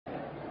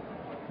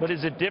But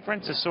is it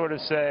different to sort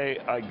of say,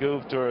 I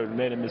goofed or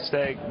made a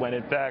mistake, when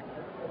in fact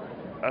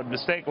a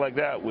mistake like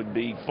that would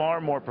be far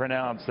more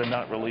pronounced than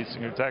not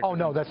releasing your text? Oh,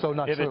 no, that's so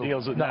not if true. If it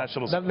deals with no.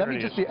 national security Let me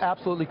just be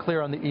absolutely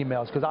clear on the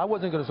emails, because I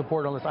wasn't going to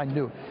support it unless I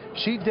knew.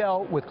 She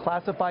dealt with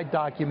classified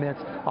documents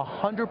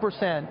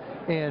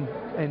 100%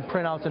 in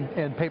printouts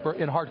and paper,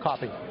 in hard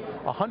copy.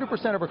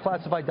 100% of her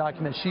classified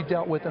documents she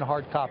dealt with in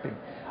hard copy.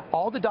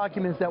 All the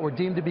documents that were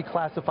deemed to be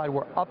classified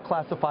were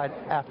up-classified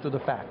after the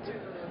fact.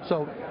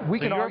 So we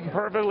can argue. You're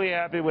perfectly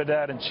happy with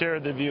that and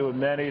share the view of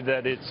many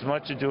that it's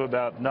much ado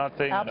about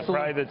nothing. Absolutely. A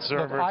private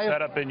server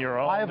set up in your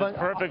home is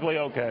perfectly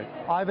okay.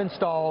 I've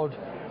installed,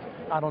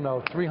 I don't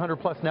know, 300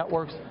 plus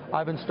networks.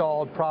 I've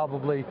installed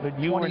probably. But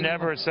you were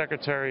never a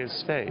Secretary of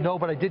State. No,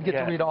 but I did get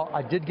to read all.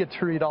 I did get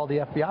to read all the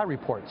FBI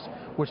reports,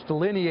 which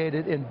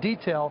delineated in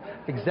detail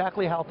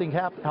exactly how things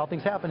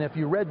happen. If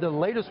you read the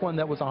latest one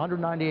that was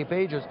 198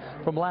 pages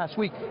from last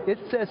week, it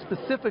says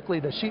specifically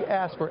that she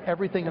asked for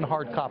everything in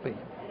hard copy.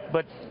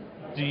 But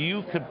do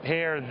you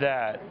compare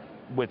that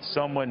with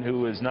someone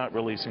who is not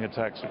releasing a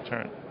tax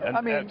return?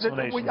 I mean,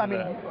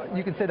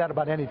 you can say that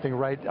about anything,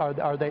 right?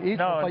 Are they equal?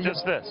 No,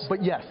 just this.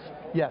 But yes,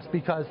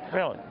 because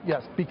really,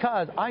 yes,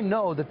 because I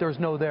know that there's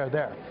no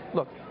there.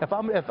 Look, if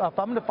I'm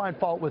going to find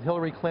fault with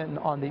Hillary Clinton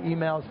on the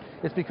emails,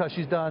 it's because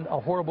she's done a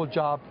horrible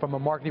job from a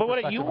marketing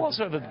perspective. But you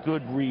also have a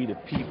good read of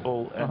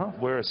people and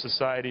where a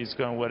society is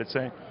going, what it's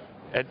saying,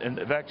 and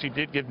it actually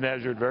did give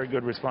measured, very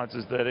good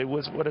responses that it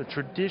was what a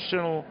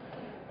traditional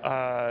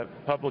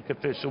public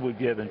official would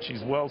give, and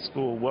she's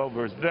well-schooled,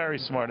 well-versed, very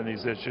smart in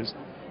these issues.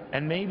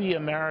 And maybe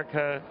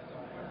America,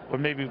 or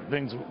maybe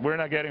things we're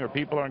not getting or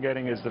people aren't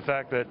getting, is the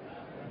fact that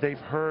they've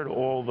heard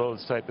all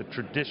those type of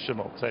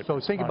traditional type of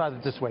responses. Think about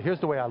it this way. Here's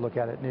the way I look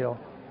at it, Neil.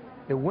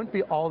 It wouldn't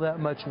be all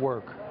that much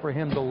work for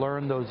him to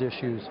learn those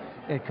issues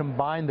and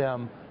combine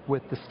them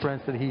with the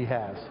strengths that he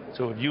has.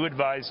 So if you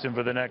advised him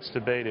for the next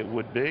debate, it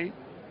would be?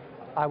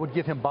 I would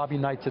give him Bobby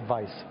Knight's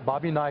advice.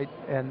 Bobby Knight,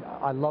 and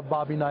I love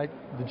Bobby Knight,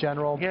 the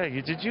general. Yeah,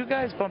 did you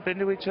guys bump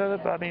into each other,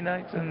 Bobby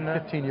Knight?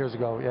 15 years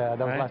ago, yeah, that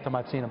was the last time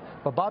I've seen him.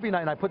 But Bobby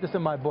Knight, and I put this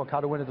in my book, How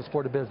to Win at the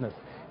Sport of Business.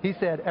 He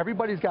said,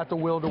 everybody's got the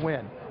will to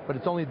win, but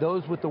it's only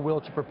those with the will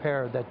to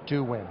prepare that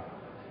do win.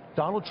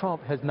 Donald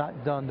Trump has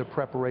not done the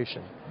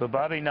preparation. But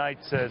Bobby Knight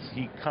says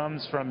he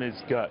comes from his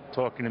gut,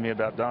 talking to me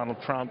about Donald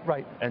Trump.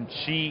 Right. And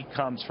she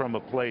comes from a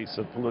place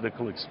of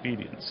political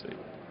expediency.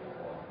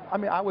 I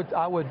mean, I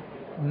would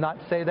not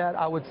say that.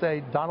 I would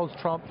say Donald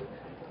Trump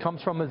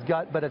comes from his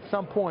gut, but at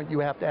some point you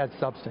have to add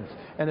substance.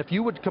 And if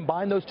you would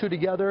combine those two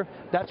together,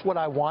 that's what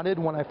I wanted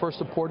when I first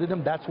supported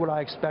him. That's what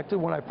I expected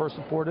when I first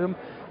supported him.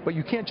 But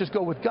you can't just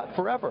go with gut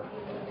forever.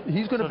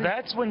 He's going to be. So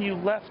that's when you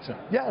left him.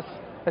 Yes.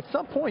 At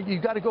some point,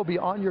 you've got to go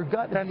beyond your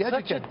gut and be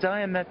educated. That's such a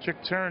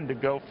diametric turn to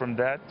go from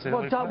that to...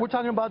 Well, we're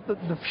talking about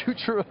the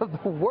future of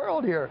the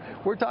world here.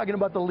 We're talking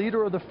about the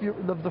leader of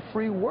the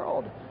free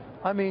world.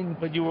 I mean...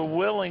 But you were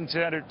willing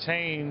to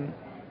entertain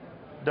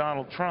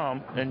Donald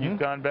Trump, and you've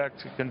gone back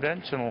to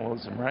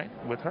conventionalism, right,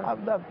 with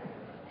her?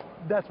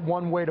 That's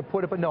one way to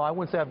put it, but no, I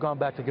wouldn't say I've gone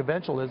back to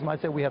conventionalism.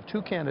 I'd say we have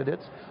two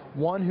candidates,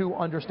 one who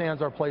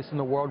understands our place in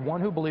the world, one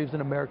who believes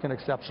in American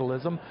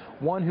exceptionalism,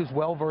 one who's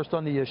well-versed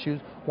on the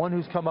issues, one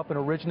who's come up and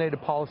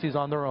originated policies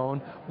on their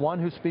own, one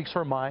who speaks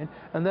her mind,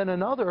 and then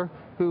another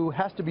who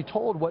has to be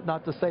told what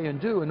not to say and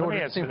do in order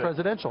to seem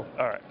presidential.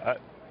 All right.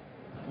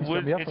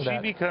 If she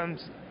becomes...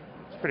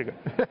 Pretty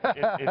good.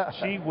 if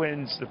she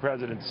wins the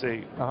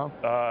presidency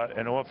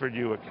and offered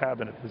you a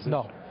cabinet position.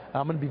 No.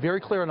 I'm going to be very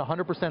clear on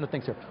 100% of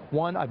things here.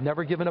 One, I've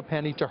never given a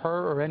penny to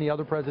her or any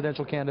other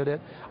presidential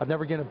candidate. I've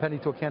never given a penny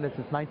to a candidate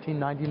since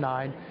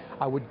 1999.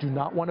 I do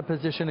not want a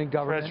position in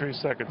government. Treasury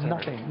Secretary.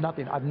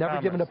 Nothing. I've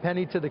never given a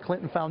penny to the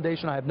Clinton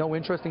Foundation. I have no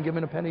interest in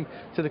giving a penny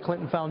to the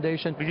Clinton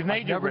Foundation. But you've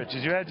made your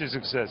riches. You had your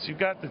success. You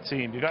got the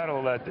team. You got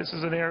all that. This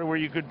is an area where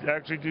you could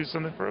actually do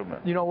some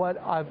improvement. You know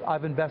what?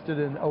 I've invested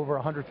in over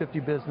 150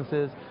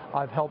 businesses.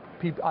 I've helped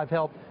people. I've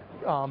helped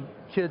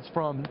kids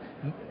from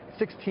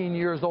 16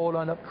 years old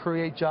on up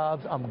create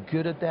jobs. I'm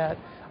good at that.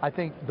 I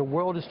think the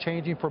world is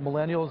changing for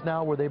millennials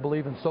now where they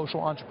believe in social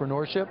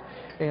entrepreneurship.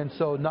 And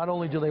so not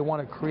only do they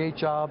want to create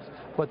jobs,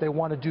 but they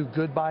want to do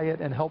good by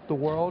it and help the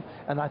world.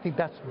 And I think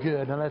that's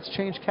good. And that's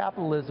changed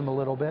capitalism a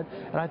little bit.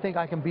 And I think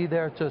I can be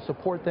there to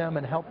support them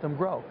and help them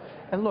grow.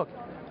 And look,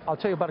 I'll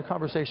tell you about a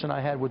conversation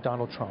I had with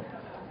Donald Trump.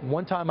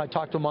 One time I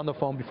talked to him on the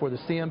phone before the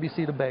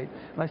CNBC debate.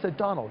 And I said,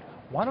 Donald,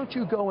 why don't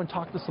you go and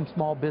talk to some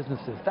small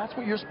businesses? That's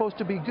what you're supposed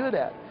to be good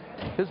at.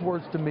 His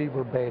words to me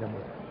verbatim: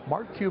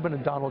 Mark Cuban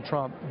and Donald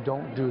Trump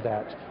don't do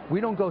that. We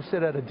don't go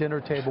sit at a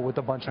dinner table with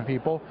a bunch of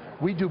people.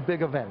 We do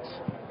big events.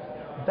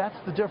 That's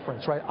the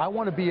difference, right? I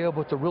want to be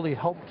able to really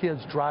help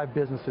kids drive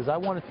businesses. I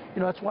want to,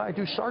 that's why I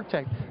do Shark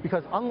Tank,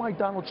 because unlike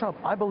Donald Trump,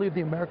 I believe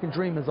the American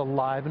dream is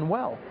alive and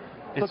well.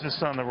 It's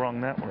just on the wrong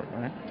network,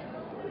 right?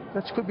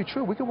 That could be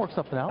true. We can work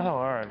something out. Oh,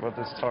 all right. Well,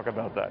 let's talk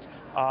about that.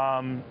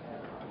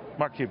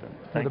 Mark Cuban,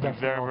 thank you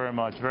very, very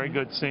much. Very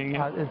good seeing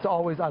you. It's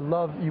always, I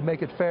love, you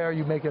make it fair,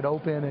 you make it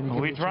open.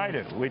 And we tried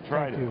it. We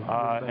tried it.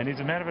 And he's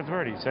a man of his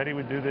word. He said he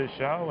would do this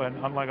show,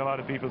 and unlike a lot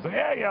of people say,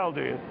 yeah, I'll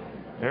do it.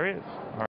 There he is.